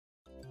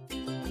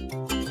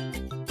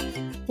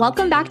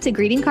Welcome back to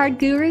Greeting Card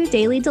Guru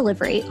Daily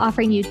Delivery,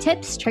 offering you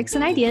tips, tricks,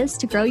 and ideas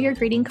to grow your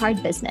greeting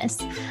card business.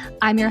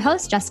 I'm your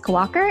host, Jessica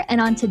Walker, and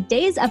on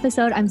today's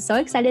episode, I'm so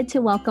excited to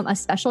welcome a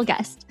special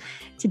guest.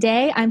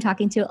 Today, I'm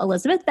talking to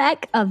Elizabeth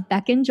Beck of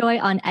BeckonJoy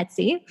on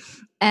Etsy.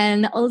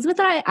 And Elizabeth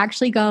and I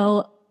actually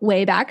go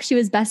way back. She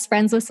was best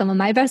friends with some of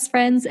my best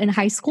friends in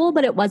high school,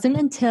 but it wasn't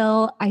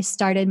until I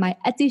started my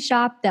Etsy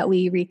shop that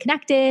we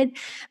reconnected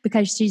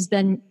because she's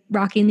been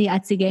rocking the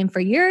Etsy game for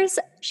years.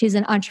 She's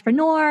an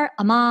entrepreneur,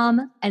 a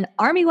mom, an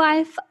army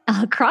wife,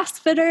 a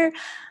CrossFitter.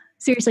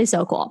 Seriously,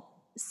 so cool.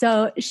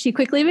 So she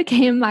quickly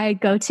became my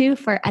go-to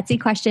for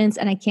Etsy questions,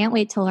 and I can't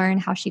wait to learn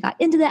how she got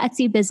into the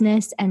Etsy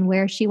business and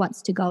where she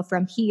wants to go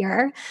from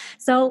here.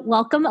 So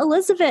welcome,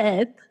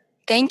 Elizabeth.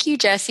 Thank you,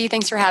 Jessie.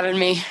 Thanks for having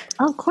me.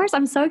 Of course.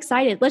 I'm so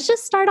excited. Let's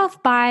just start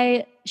off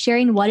by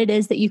sharing what it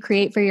is that you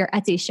create for your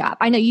Etsy shop.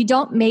 I know you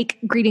don't make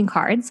greeting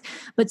cards,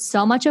 but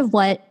so much of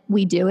what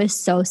we do is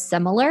so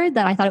similar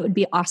that I thought it would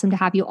be awesome to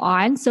have you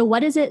on. So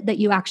what is it that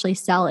you actually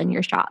sell in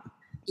your shop?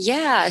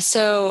 Yeah.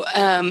 So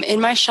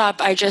in my shop,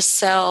 I just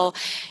sell,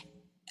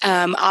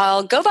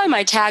 I'll go by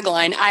my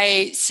tagline.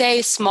 I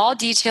say small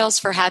details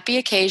for happy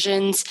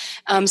occasions.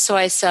 So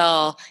I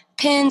sell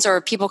pins,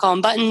 or people call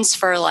them buttons,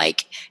 for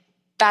like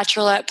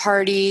bachelorette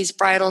parties,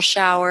 bridal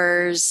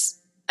showers,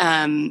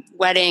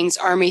 weddings,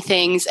 army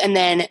things, and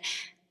then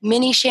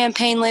mini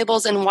champagne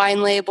labels and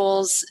wine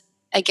labels,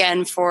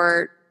 again,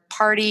 for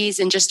parties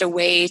and just a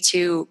way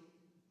to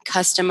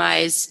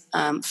customize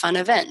fun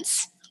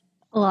events.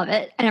 Love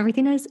it. And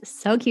everything is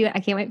so cute. I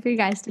can't wait for you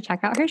guys to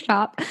check out her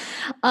shop.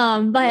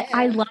 But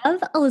I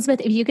love, Elizabeth,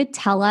 if you could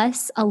tell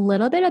us a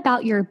little bit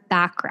about your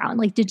background.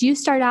 Like, did you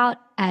start out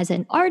as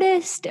an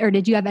artist, or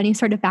did you have any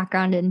sort of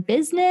background in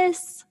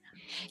business?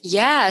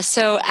 Yeah.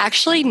 So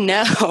actually,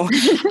 no,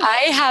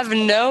 I have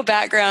no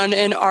background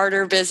in art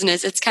or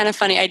business. It's kind of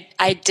funny.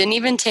 I didn't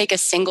even take a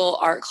single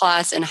art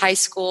class in high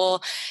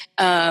school.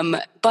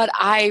 But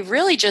I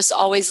really just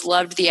always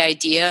loved the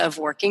idea of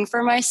working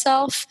for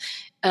myself.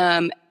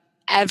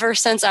 Ever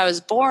since I was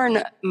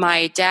born,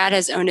 my dad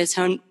has owned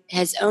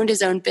his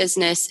own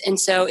business. And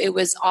so it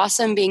was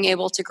awesome being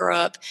able to grow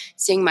up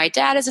seeing my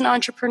dad as an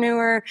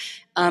entrepreneur.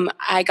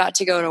 I got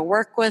to go to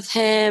work with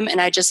him,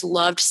 and I just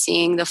loved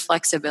seeing the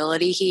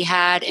flexibility he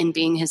had in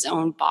being his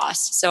own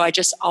boss. So I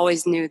just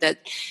always knew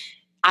that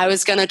I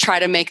was going to try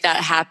to make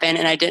that happen,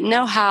 and I didn't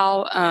know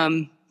how.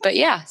 But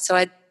yeah,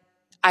 so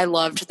I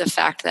loved the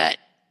fact that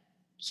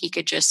he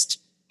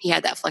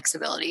had that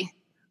flexibility.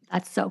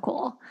 That's so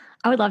cool.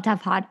 I would love to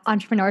have had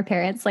entrepreneur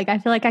parents. Like, I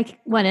feel like I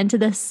went into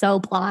this so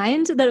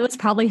blind that it was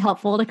probably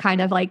helpful to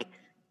kind of like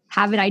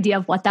have an idea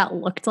of what that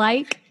looked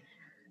like.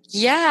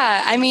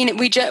 Yeah. I mean,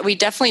 we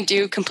definitely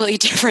do completely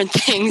different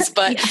things,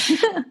 but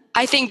yeah.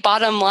 I think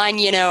bottom line,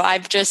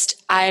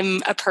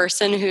 I'm a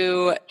person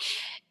who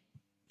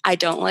I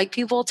don't like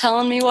people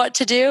telling me what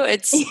to do.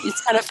 It's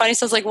kind of funny.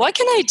 So I was like, what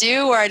can I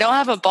do where I don't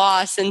have a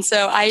boss? And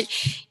so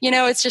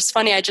it's just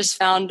funny. I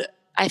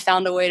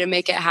found a way to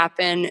make it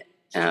happen.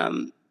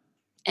 And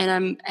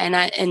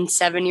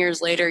 7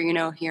 years later,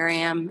 here I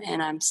am,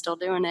 and I'm still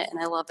doing it,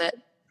 and I love it.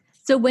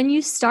 So when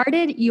you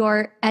started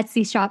your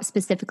Etsy shop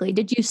specifically,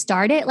 did you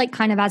start it like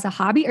kind of as a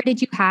hobby, or did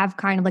you have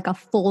kind of like a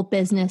full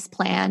business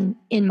plan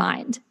in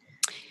mind?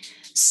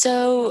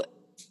 So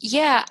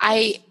yeah,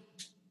 I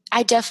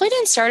definitely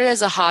didn't start it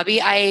as a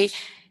hobby.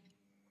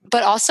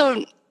 But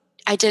also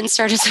I didn't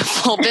start as a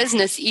full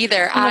business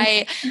either.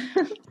 I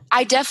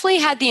definitely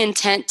had the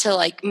intent to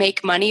like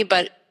make money,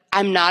 but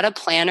I'm not a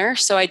planner,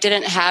 so I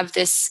didn't have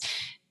this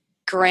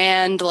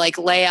grand like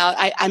layout.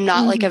 I'm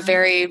not like a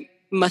very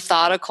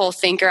methodical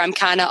thinker. I'm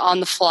kind of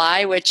on the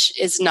fly, which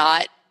is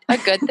not a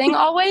good thing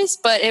always,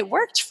 but it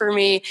worked for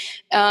me.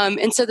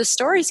 And so the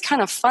story's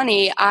kind of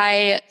funny.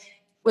 I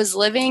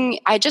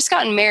just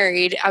gotten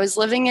married. I was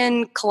living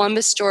in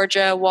Columbus,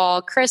 Georgia,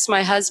 while Chris,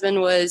 my husband,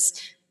 was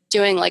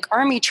doing like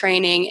army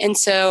training. And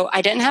so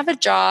I didn't have a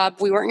job.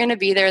 We weren't going to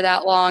be there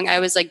that long. I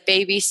was like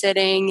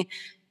babysitting.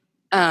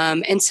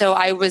 And so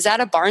I was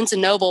at a Barnes &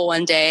 Noble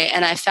one day,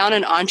 and I found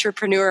an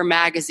entrepreneur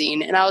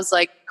magazine, and I was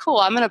like, cool,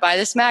 I'm going to buy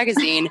this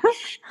magazine.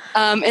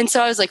 And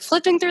so I was like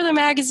flipping through the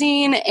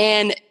magazine,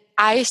 and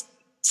I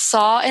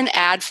saw an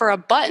ad for a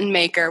button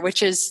maker,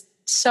 which is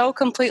so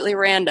completely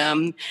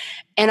random.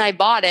 And I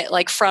bought it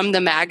like from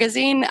the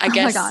magazine. I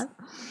guess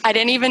I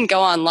didn't even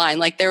go online.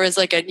 Like there was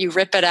like you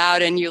rip it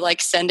out and you like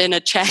send in a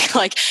check.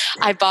 Like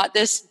I bought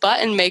this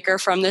button maker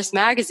from this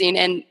magazine,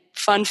 and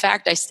fun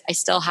fact, I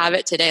still have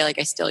it today. Like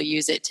I still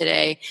use it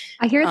today.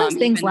 I hear those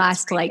things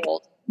last like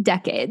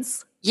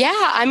decades. Yeah.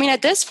 I mean,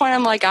 at this point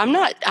I'm like, I'm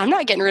not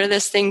getting rid of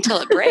this thing till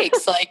it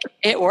breaks. Like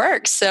it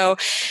works. So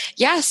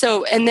yeah.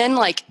 So, and then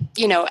like,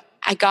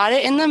 I got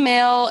it in the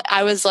mail.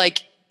 I was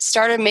like,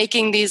 started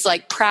making these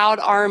like proud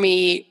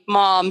army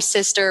mom,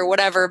 sister,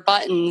 whatever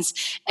buttons.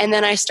 And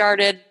then I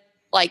started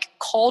like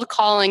cold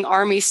calling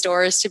army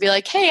stores to be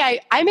like, hey,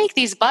 I make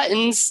these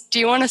buttons. Do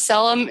you want to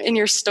sell them in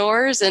your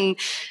stores? And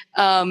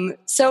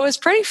so it was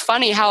pretty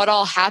funny how it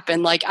all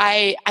happened. Like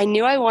I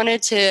knew I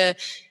wanted to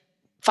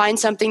find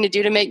something to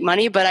do to make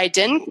money, but I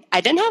didn't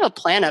have a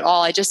plan at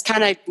all. I just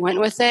kind of went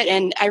with it.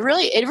 And it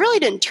really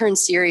didn't turn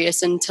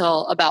serious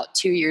until about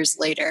 2 years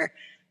later.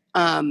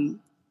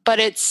 But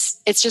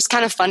it's just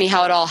kind of funny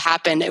how it all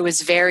happened. It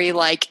was very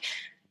like,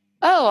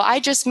 oh, I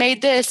just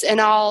made this and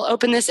I'll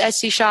open this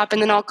Etsy shop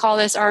and then I'll call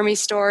this Army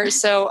store.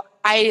 So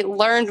I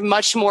learned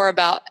much more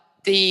about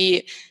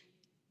the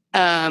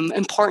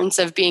importance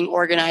of being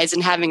organized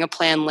and having a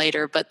plan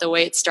later. But the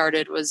way it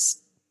started was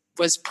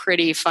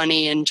pretty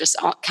funny and just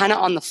kind of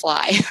on the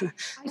fly.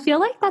 I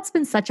feel like that's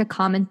been such a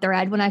common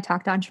thread when I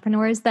talk to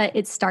entrepreneurs, that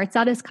it starts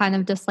out as kind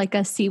of just like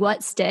a see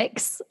what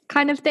sticks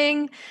kind of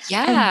thing.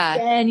 Yeah.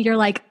 And then you're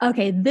like,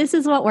 okay, this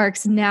is what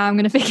works. Now I'm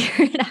going to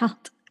figure it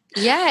out.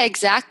 Yeah,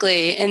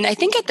 exactly. And I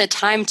think at the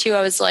time too,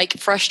 I was like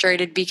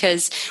frustrated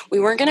because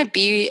we weren't going to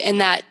be in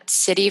that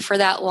city for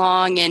that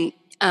long. And,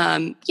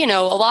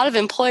 a lot of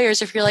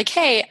employers, if you're like,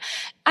 hey,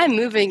 I'm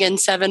moving in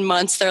 7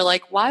 months, they're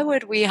like, why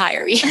would we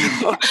hire you?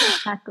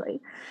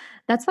 Exactly.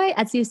 That's why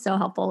Etsy is so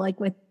helpful. Like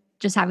with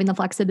just having the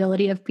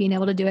flexibility of being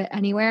able to do it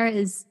anywhere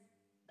is,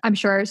 I'm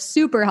sure,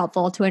 super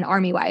helpful to an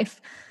Army wife.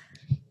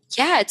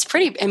 Yeah, it's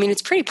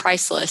pretty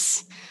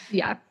priceless.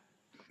 Yeah.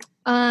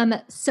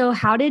 So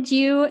how did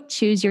you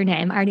choose your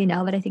name? I already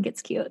know, but I think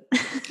it's cute.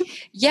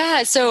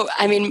 Yeah. So,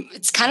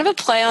 it's kind of a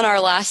play on our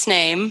last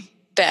name,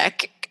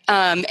 Beck.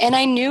 And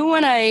I knew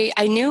when I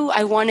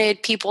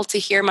wanted people to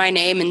hear my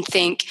name and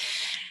think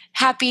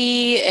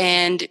happy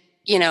and,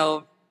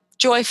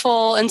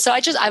 joyful. And so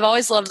I've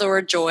always loved the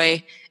word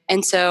joy.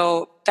 And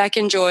so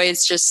BeckonJoy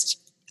is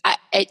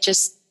it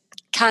just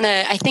kind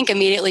of, I think,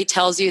 immediately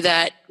tells you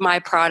that my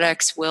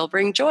products will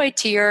bring joy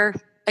to your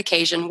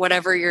occasion,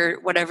 whatever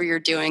you're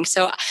doing.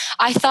 So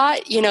I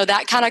thought,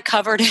 that kind of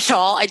covered it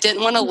all. I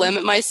didn't want to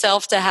limit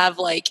myself to have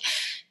like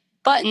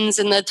buttons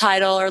in the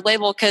title or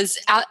label, because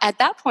at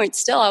that point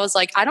still I was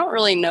like, I don't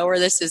really know where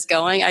this is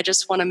going. I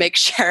just want to make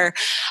sure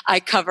I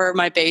cover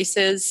my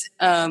bases.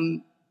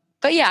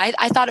 But yeah,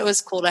 I thought it was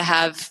cool to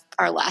have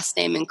our last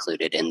name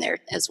included in there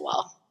as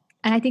well.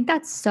 And I think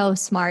that's so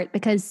smart,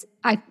 because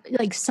I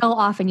like so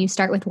often you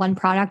start with one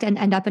product and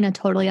end up in a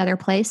totally other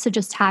place. So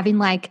just having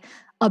like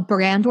a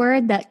brand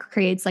word that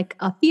creates like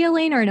a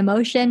feeling or an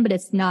emotion, but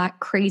it's not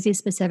crazy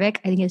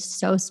specific, I think is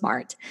so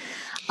smart.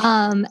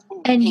 And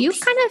you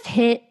kind of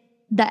hit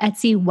the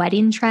Etsy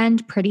wedding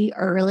trend pretty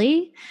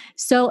early.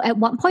 So at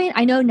one point,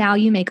 I know now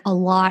you make a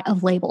lot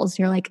of labels.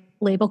 You're like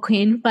label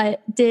queen,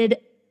 but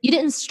you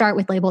didn't start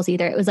with labels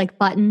either. It was like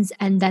buttons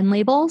and then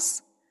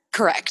labels.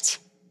 Correct.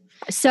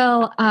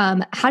 So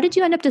how did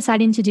you end up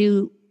deciding to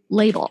do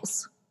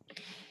labels?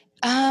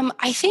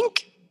 I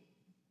think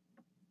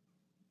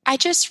I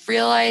just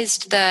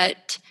realized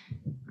that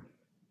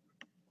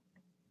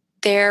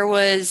there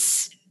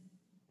was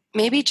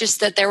maybe just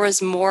that there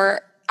was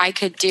more I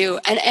could do.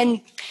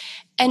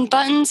 And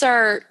buttons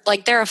are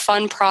like, they're a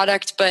fun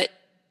product, but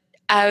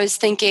I was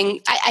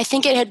thinking, I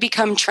think it had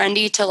become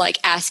trendy to like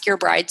ask your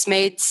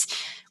bridesmaids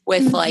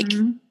with like,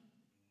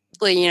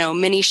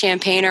 mini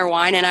champagne or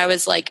wine. And I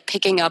was like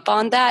picking up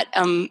on that.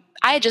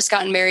 I had just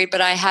gotten married,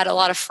 but I had a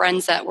lot of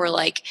friends that were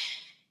like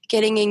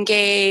getting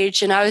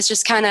engaged. And I was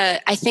just I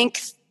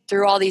think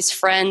through all these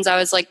friends, I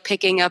was like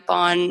picking up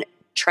on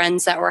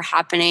trends that were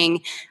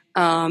happening.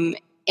 And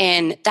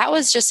that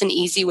was just an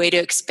easy way to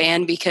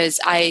expand, because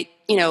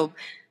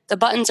the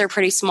buttons are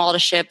pretty small to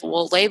ship.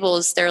 Well,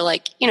 labels, they're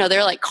like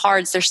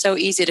cards. They're so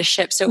easy to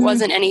ship. So it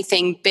wasn't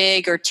anything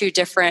big or too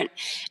different.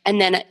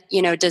 And then,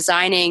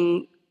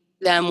 designing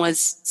them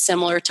was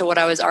similar to what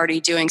I was already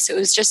doing. So it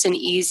was just an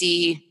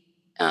easy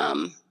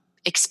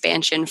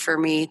expansion for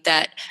me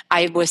that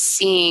I was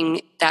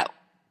seeing that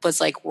was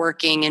like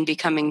working and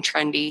becoming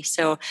trendy.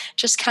 So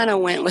just kind of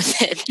went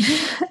with it.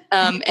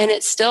 And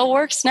it still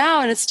works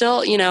now. And it's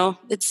still,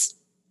 it's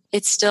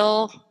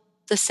still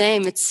the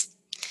same.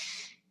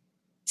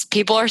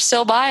 People are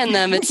still buying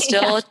them. It's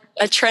still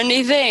a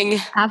trendy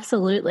thing.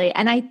 Absolutely.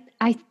 And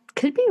I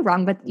could be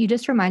wrong, but you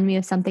just remind me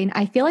of something.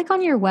 I feel like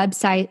on your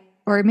website,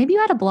 or maybe you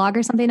had a blog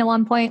or something at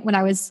one point when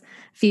I was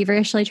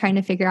feverishly trying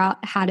to figure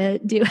out how to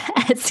do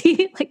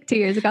Etsy like 2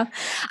 years ago,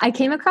 I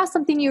came across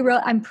something you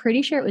wrote. I'm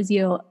pretty sure it was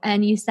you.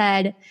 And you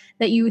said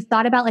that you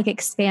thought about like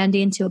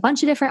expanding to a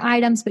bunch of different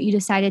items, but you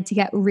decided to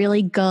get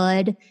really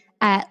good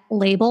at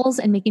labels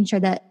and making sure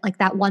that like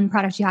that one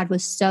product you had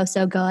was so,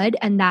 so good.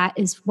 And that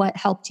is what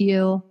helped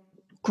you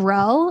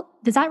grow.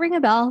 Does that ring a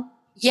bell?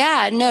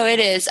 Yeah, no, it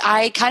is.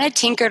 I kind of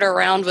tinkered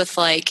around with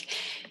like,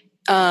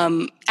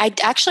 I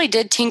actually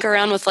did tinker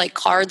around with like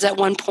cards at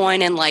one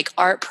point and like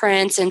art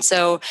prints. And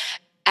so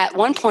at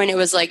one point it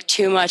was like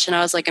too much. And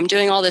I was like, I'm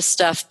doing all this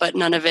stuff, but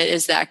none of it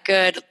is that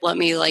good. Let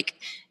me like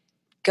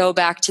go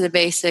back to the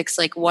basics.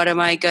 Like, what am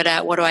I good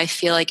at? What do I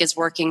feel like is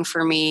working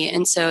for me?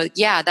 And so,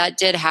 yeah, that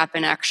did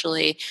happen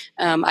actually.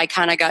 I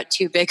kind of got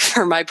too big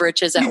for my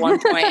britches at one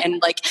point and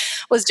like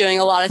was doing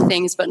a lot of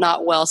things, but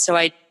not well. So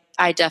I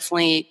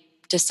definitely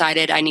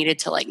decided I needed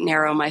to like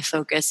narrow my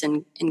focus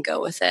and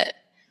go with it.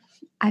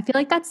 I feel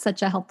like that's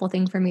such a helpful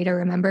thing for me to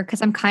remember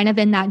because I'm kind of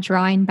in that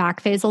drawing back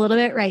phase a little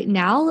bit right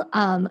now.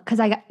 Because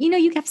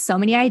you have so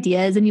many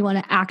ideas and you want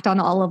to act on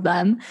all of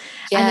them.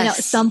 And then at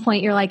Yes. some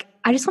point you're like,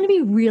 I just want to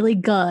be really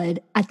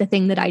good at the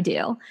thing that I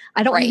do.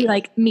 I don't want to be Right.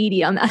 like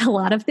medium at a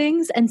lot of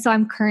things. And so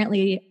I'm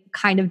currently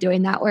kind of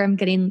doing that where I'm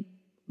getting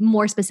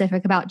more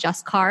specific about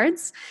just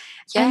cards.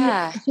 And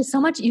Yeah. it's just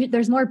so much,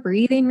 there's more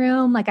breathing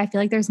room. Like I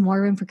feel like there's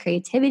more room for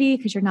creativity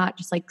because you're not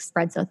just like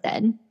spread so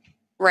thin.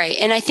 Right.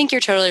 And I think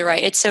you're totally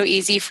right. It's so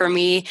easy for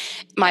me,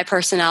 my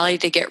personality,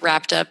 to get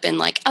wrapped up in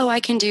like, oh, I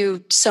can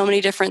do so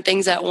many different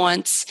things at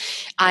once.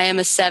 I am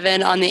a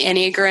 7 on the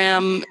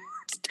Enneagram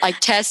like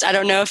test. I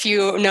don't know if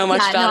you know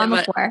much about it, I'm a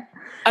but 4.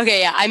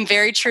 okay, yeah, I'm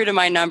very true to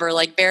my number,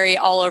 like very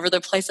all over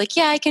the place. Like,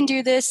 yeah, I can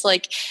do this.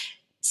 Like,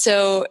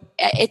 so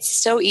it's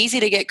so easy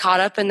to get caught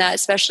up in that,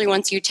 especially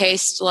once you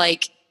taste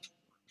like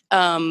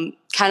kind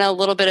of a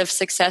little bit of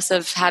success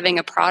of having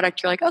a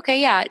product. You're like,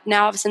 okay, yeah,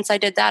 now since I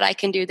did that, I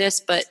can do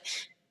this. But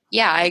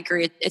yeah, I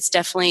agree. It's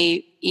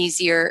definitely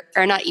easier,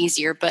 or not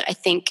easier, but I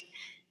think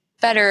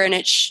better in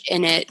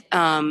it,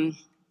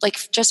 like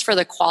just for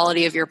the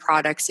quality of your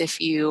products,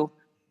 if you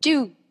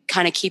do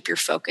kind of keep your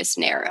focus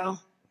narrow.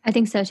 I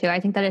think so too. I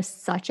think that is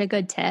such a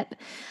good tip.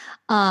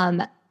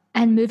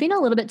 And moving a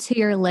little bit to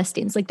your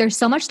listings, like there's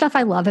so much stuff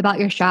I love about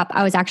your shop.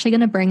 I was actually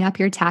going to bring up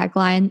your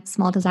tagline,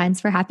 small designs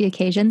for happy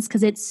occasions,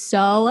 because it's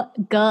so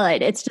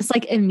good. It's just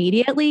like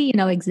immediately, you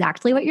know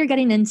exactly what you're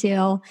getting into.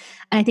 And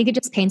I think it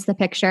just paints the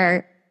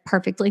picture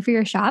perfectly for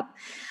your shop.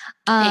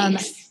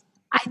 Thanks.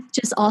 I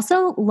just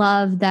also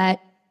love that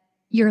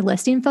your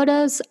listing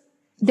photos,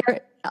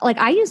 they're like,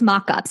 I use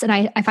mock-ups and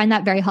I find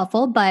that very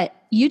helpful, but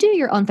you do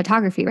your own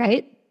photography,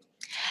 right?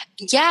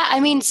 Yeah,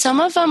 I mean,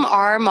 some of them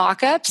are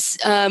mock-ups,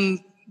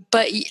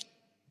 but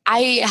I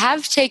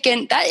have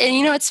taken that,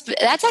 and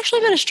that's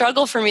actually been a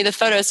struggle for me, the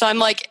photos. So I'm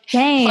like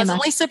Same.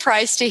 pleasantly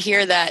surprised to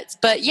hear that.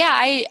 But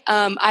yeah,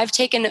 I've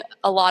taken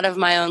a lot of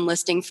my own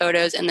listing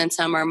photos, and then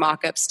some are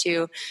mock-ups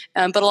too.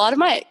 But a lot of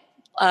my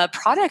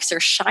products are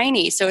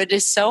shiny, so it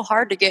is so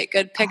hard to get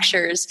good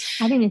pictures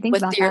I didn't even think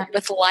about that.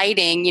 with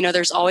lighting.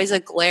 There's always a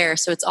glare,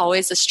 so it's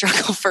always a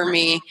struggle for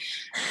me.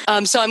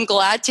 So I'm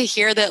glad to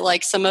hear that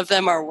like some of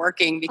them are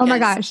working. Because, oh my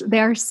gosh,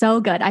 they're so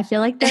good. I feel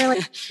like they're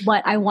like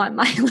what I want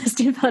my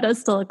listing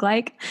photos to look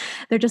like.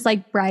 They're just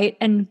like bright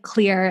and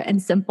clear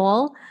and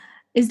simple.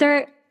 Do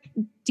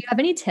you have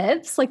any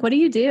tips? Like, what do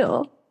you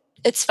do?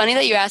 It's funny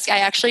that you ask.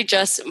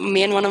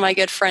 Me and one of my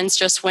good friends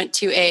just went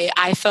to a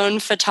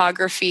iPhone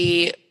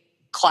photography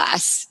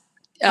class,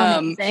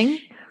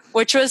 Amazing.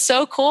 which was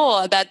so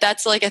cool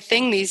that's like a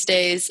thing these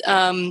days.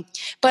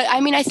 But I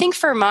mean, I think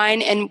for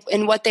mine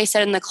and what they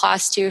said in the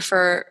class too,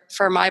 for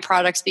my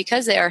products,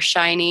 because they are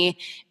shiny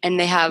and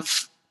they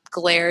have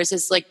glares,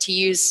 is like to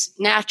use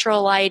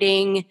natural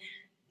lighting.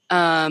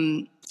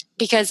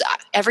 Because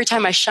every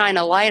time I shine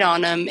a light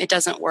on them, it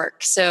doesn't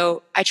work.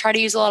 So I try to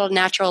use a lot of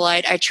natural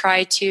light. I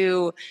try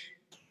to,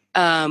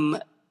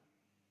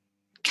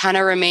 kind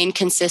of remain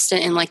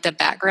consistent in like the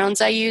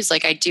backgrounds I use.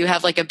 Like I do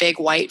have like a big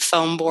white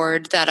foam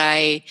board that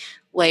I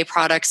lay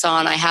products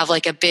on. I have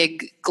like a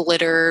big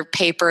glitter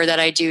paper that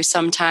I do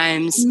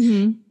sometimes.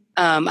 Mm-hmm.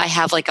 I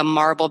have like a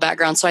marble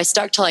background. So I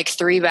stuck to like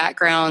 3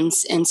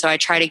 backgrounds. And so I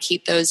try to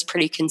keep those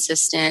pretty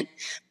consistent.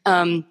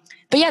 But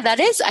yeah,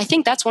 I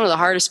think that's one of the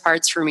hardest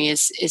parts for me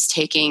is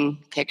taking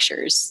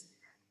pictures.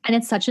 And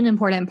it's such an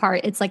important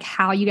part. It's like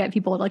how you get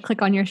people to like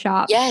click on your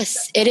shop.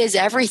 Yes, it is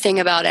everything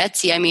about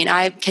Etsy. I mean,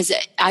 because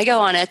I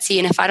go on Etsy,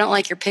 and if I don't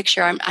like your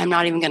picture, I'm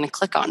not even going to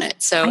click on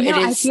it. So I know, it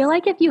is. I feel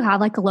like if you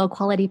have like a low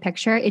quality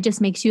picture, it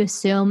just makes you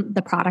assume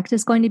the product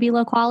is going to be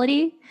low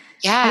quality.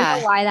 Yeah, I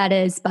don't know why that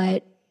is,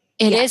 but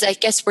it is. I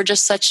guess we're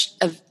just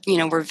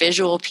we're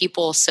visual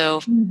people.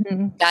 So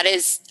that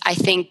is, I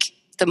think,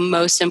 the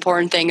most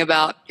important thing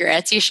about your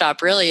Etsy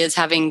shop really is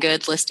having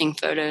good listing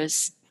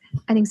photos.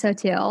 I think so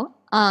too.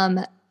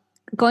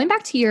 Going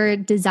back to your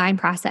design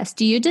process,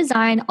 do you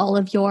design all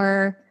of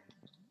your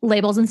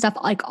labels and stuff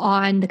like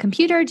on the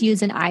computer? Do you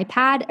use an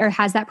iPad, or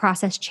has that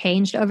process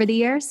changed over the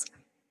years?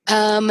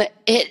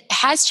 It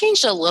has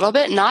changed a little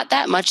bit, not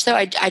that much though.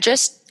 I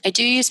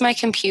do use my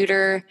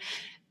computer.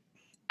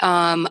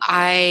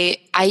 I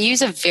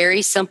use a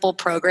very simple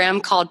program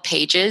called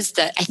Pages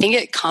that I think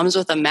it comes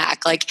with a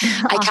Mac. Like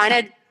I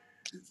kind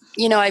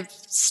of, I've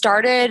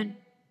started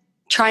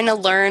trying to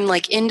learn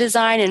like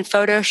InDesign and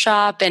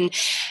Photoshop, and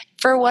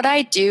for what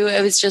I do,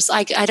 it was just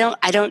like I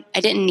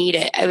didn't need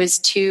it. It was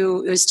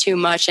too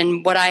much,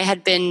 and what I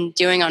had been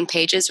doing on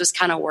Pages was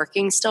kind of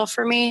working still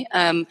for me.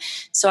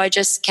 So I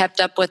just kept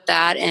up with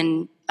that,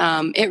 and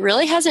it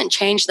really hasn't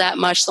changed that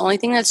much. The only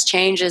thing that's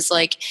changed is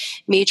like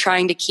me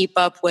trying to keep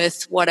up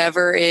with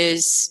whatever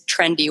is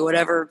trendy,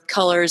 whatever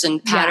colors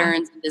and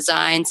patterns and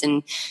designs,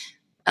 and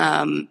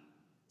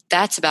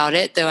that's about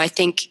it. Though I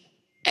think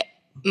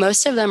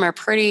most of them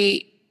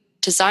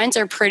designs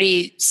are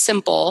pretty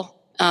simple.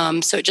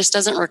 So it just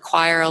doesn't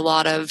require a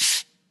lot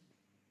of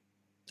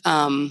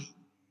the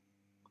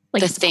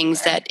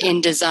things that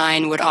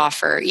InDesign would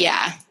offer.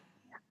 Yeah.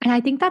 And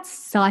I think that's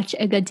such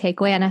a good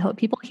takeaway. And I hope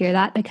people hear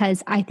that,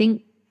 because I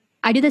think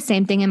I do the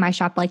same thing in my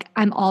shop. Like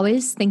I'm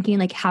always thinking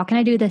like, how can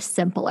I do this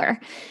simpler?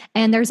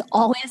 And there's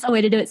always a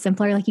way to do it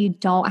simpler. Like you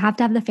don't have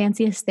to have the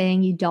fanciest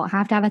thing. You don't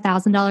have to have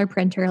 $1,000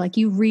 printer. Like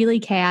you really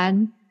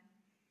can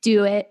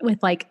do it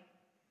with like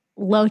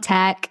low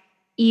tech,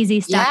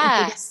 easy stuff.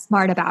 If you're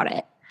smart about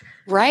it.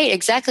 Right,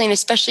 exactly. And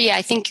especially,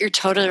 I think you're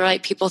totally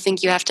right. People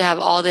think you have to have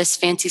all this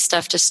fancy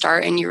stuff to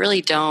start, and you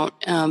really don't.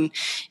 And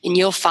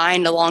you'll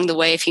find along the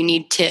way if you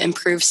need to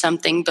improve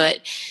something. But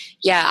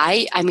yeah,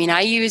 I mean,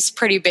 I use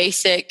pretty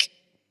basic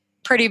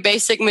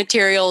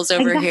materials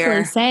over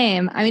here.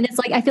 Same. I mean, it's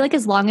like, I feel like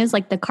as long as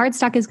like the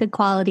cardstock is good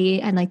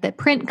quality and like the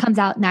print comes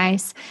out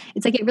nice,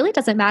 it's like, it really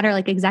doesn't matter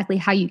like exactly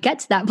how you get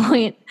to that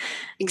point.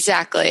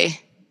 Exactly.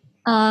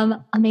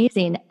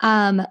 Amazing.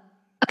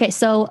 Okay,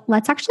 so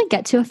let's actually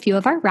get to a few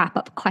of our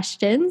wrap-up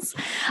questions.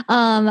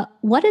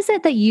 What is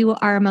it that you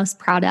are most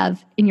proud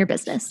of in your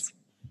business?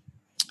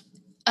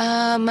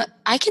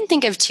 I can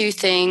think of two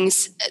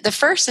things. The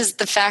first is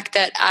the fact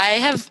that I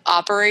have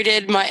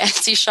operated my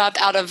Etsy shop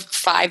out of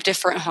 5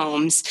 different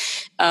homes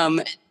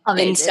in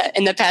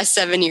the past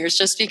 7 years,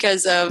 just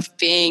because of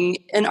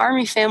being an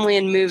Army family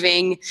and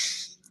moving.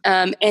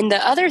 And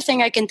the other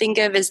thing I can think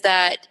of is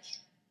that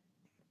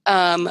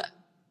in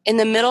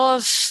the middle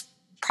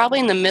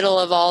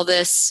of all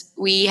this,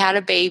 we had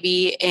a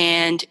baby,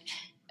 and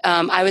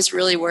I was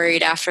really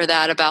worried after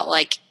that about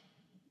like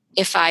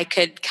if I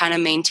could kind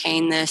of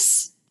maintain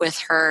this with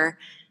her.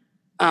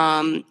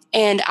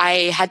 And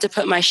I had to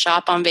put my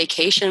shop on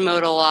vacation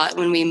mode a lot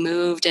when we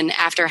moved and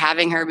after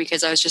having her,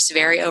 because I was just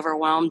very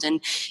overwhelmed.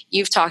 And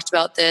you've talked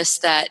about this,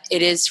 that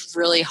it is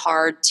really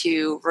hard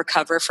to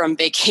recover from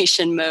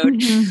vacation mode.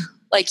 Mm-hmm.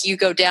 Like you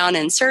go down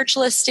in search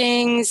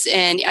listings,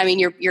 and I mean,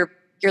 your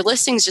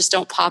listings just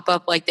don't pop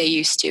up like they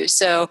used to.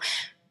 So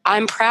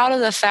I'm proud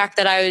of the fact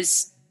that I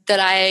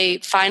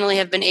finally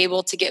have been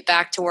able to get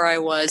back to where I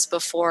was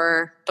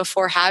before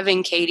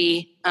having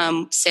Katie,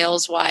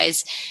 sales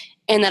wise,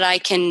 and that I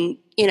can,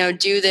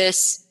 do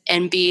this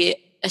and be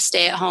a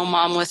stay-at-home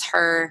mom with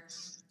her.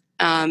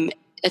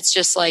 It's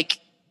just like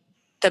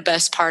the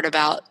best part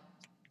about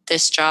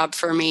this job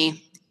for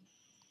me.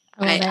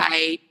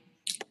 I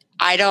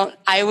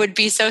would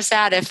be so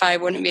sad if I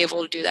wouldn't be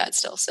able to do that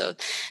still. So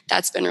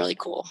that's been really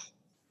cool.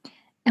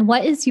 And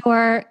what is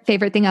your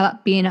favorite thing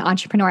about being an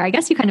entrepreneur? I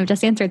guess you kind of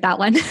just answered that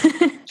one.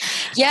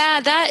 Yeah,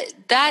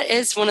 that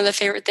is one of the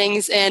favorite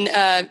things. And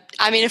I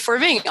mean, if we're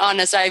being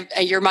honest,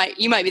 you might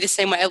be the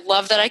same way. I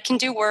love that I can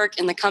do work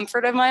in the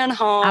comfort of my own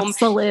home.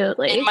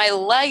 Absolutely. In my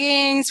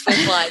leggings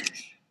with like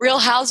Real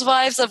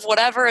Housewives of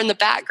whatever in the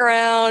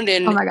background.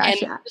 And, oh my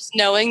gosh, just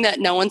knowing that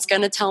no one's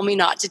going to tell me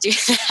not to do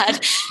that.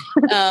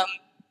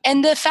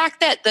 And the fact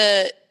that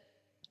the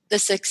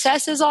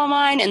success is all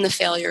mine and the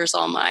failure is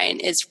all mine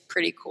is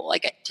pretty cool.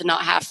 Like to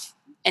not have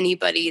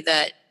anybody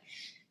that,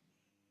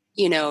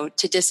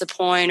 to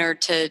disappoint or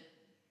to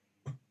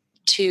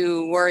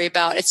worry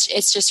about.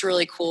 It's just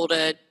really cool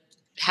to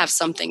have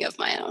something of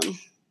my own.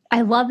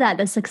 I love that.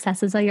 The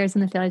successes are yours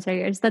and the failures are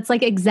yours. That's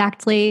like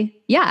exactly,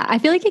 yeah. I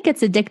feel like it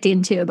gets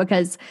addicting too,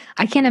 because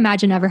I can't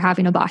imagine ever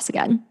having a boss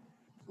again.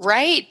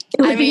 Right.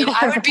 I mean,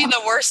 I would be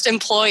the worst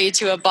employee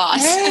to a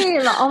boss.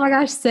 Same. Oh my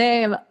gosh,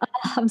 same.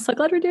 I'm so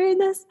glad we're doing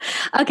this.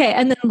 Okay.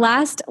 And then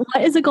last,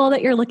 what is a goal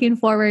that you're looking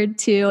forward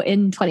to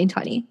in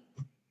 2020?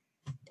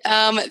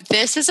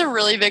 This is a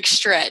really big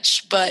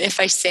stretch, but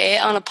if I say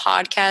it on a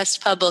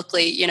podcast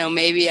publicly,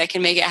 maybe I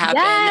can make it happen.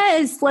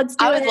 Yes, let's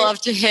do it. I would love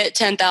to hit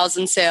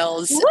 10,000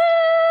 sales. Woo!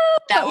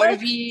 That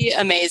would be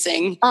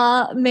amazing.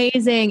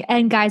 Amazing.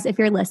 And guys, if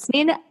you're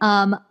listening,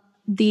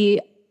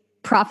 the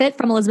profit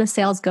from Elizabeth's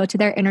sales go to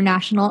their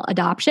international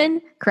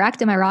adoption,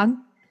 correct? Am I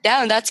wrong?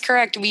 Yeah, that's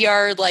correct. We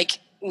are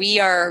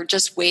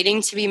just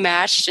waiting to be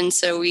matched. And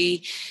so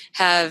we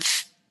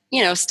have,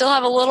 still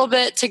have a little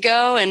bit to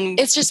go. And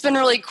it's just been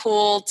really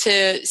cool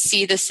to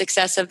see the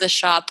success of the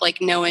shop,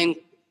 like knowing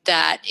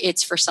that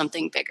it's for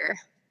something bigger.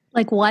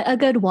 Like what a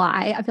good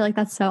why. I feel like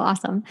that's so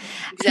awesome.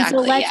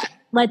 Exactly. So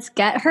let's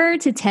get her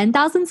to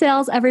 10,000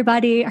 sales,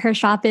 everybody. Her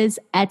shop is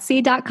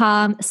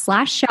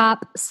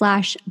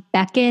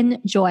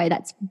etsy.com/shop/BeckonJoy.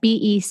 That's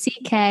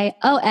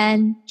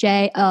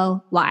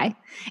BeckonJoy.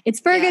 It's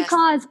for a good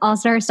cause.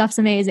 Also, her stuff's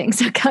amazing.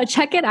 So go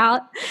check it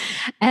out.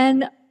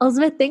 And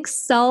Elizabeth, thanks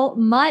so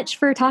much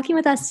for talking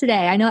with us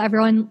today. I know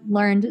everyone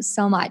learned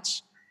so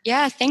much.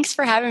 Yeah, thanks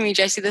for having me,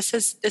 Jessie. This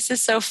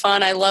is so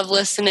fun. I love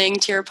listening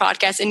to your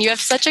podcast, and you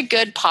have such a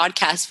good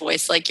podcast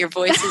voice. Like your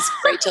voice is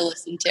great to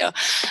listen to.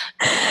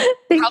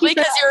 Probably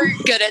because you're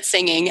good at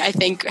singing, I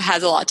think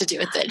has a lot to do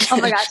with it.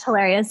 Oh my gosh,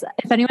 hilarious.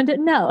 If anyone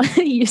didn't know,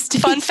 used to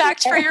Fun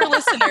fact for your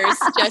listeners,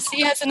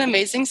 Jessie has an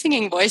amazing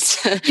singing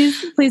voice.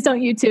 Please don't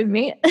YouTube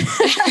me.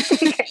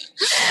 Okay.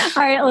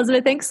 All right,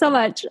 Elizabeth, thanks so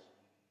much.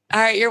 All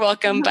right, you're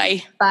welcome.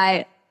 Bye.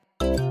 Bye.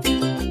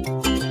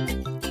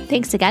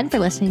 Thanks again for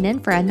listening in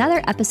for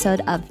another episode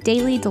of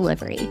Daily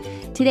Delivery.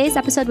 Today's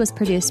episode was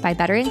produced by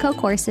Better & Co.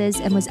 Courses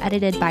and was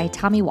edited by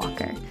Tommy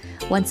Walker.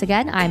 Once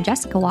again, I'm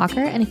Jessica Walker,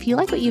 and if you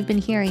like what you've been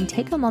hearing,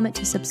 take a moment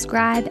to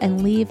subscribe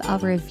and leave a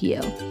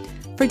review.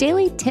 For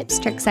daily tips,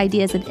 tricks,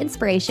 ideas, and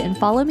inspiration,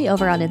 follow me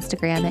over on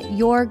Instagram at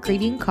Your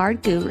Greeting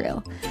Card Guru.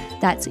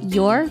 That's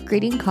Your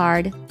Greeting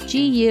Card,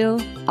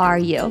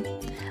 GURU.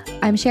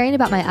 I'm sharing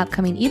about my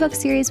upcoming ebook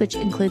series, which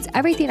includes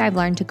everything I've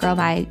learned to grow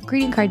my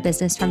greeting card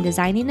business, from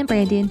designing and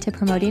branding to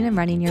promoting and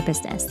running your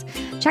business.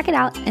 Check it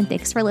out, and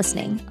thanks for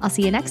listening. I'll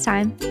see you next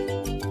time.